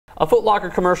A Foot Locker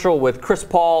commercial with Chris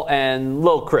Paul and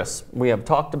Lil Chris. We have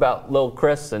talked about Lil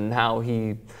Chris and how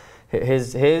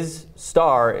his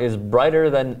star is brighter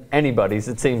than anybody's,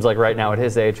 it seems like right now at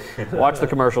his age. Watch the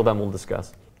commercial, then we'll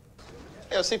discuss.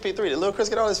 Yo, CP3, did Lil Chris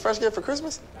get all his fresh gift for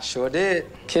Christmas? Sure did.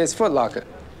 Kid's Foot Locker.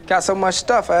 Got so much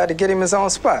stuff, I had to get him his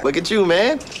own spot. Look at you,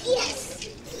 man. Yes.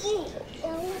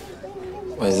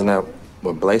 Well, isn't that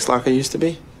what Blake's locker used to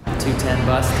be? 210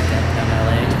 bus to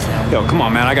downtown LA. Yo, come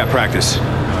on, man. I got practice.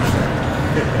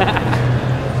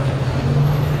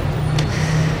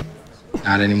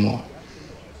 Not anymore.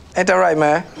 Ain't that right,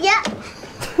 man? Yeah.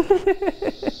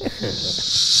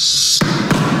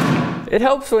 It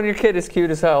helps when your kid is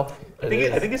cute as hell. I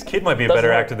think his kid might be a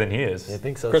better actor than he is. I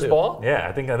think so Chris too. Paul? Yeah,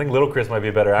 I think little Chris might be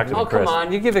a better actor than Chris. Oh, come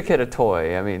on. You give a kid a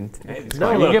toy. I mean,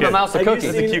 No, you give a mouse a cookie.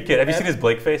 He's a cute kid. Have you seen his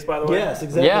Blake face, by the way? Yes,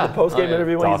 exactly. Yeah. The post-game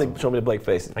interview when It's he's like, show me the Blake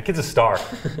face. That kid's a star.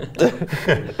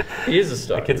 He is a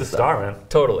star. That kid's a star, man.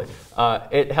 Totally.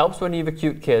 It helps when you have a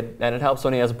cute kid, and it helps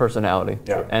when he has a personality.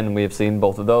 Yeah. And we have seen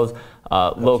both of those.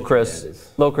 Lil Chris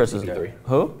is CP3.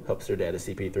 who? Helps their dad is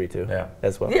CP3 too. Yeah.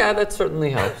 As well. Yeah, that certainly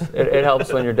helps. It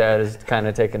helps when your dad is kind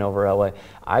of taking over LA.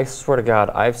 I swear to God,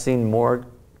 I've seen more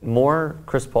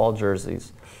Chris Paul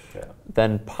jerseys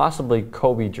than possibly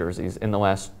Kobe jerseys in the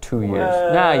last 2 years.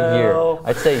 Nah, a year.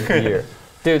 I'd say a year.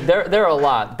 Dude, there are a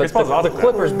lot, but the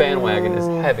Clippers bandwagon is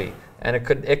heavy. And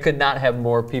it could not have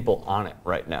more people on it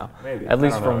right now. Maybe. At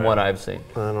least I don't know, from what I've seen.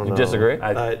 I don't know. You disagree?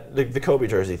 The Kobe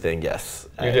jersey thing, yes.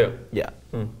 You do? Yeah.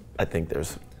 I think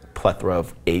there's plethora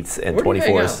of 8s and Where do you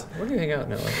hang 24s. out? Where do you hang out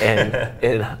now?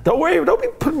 And don't worry, don't be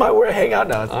putting my where I hang out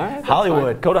now. All right, that's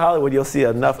Hollywood. Go to Hollywood, you'll see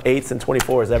enough 8s and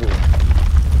 24s everywhere.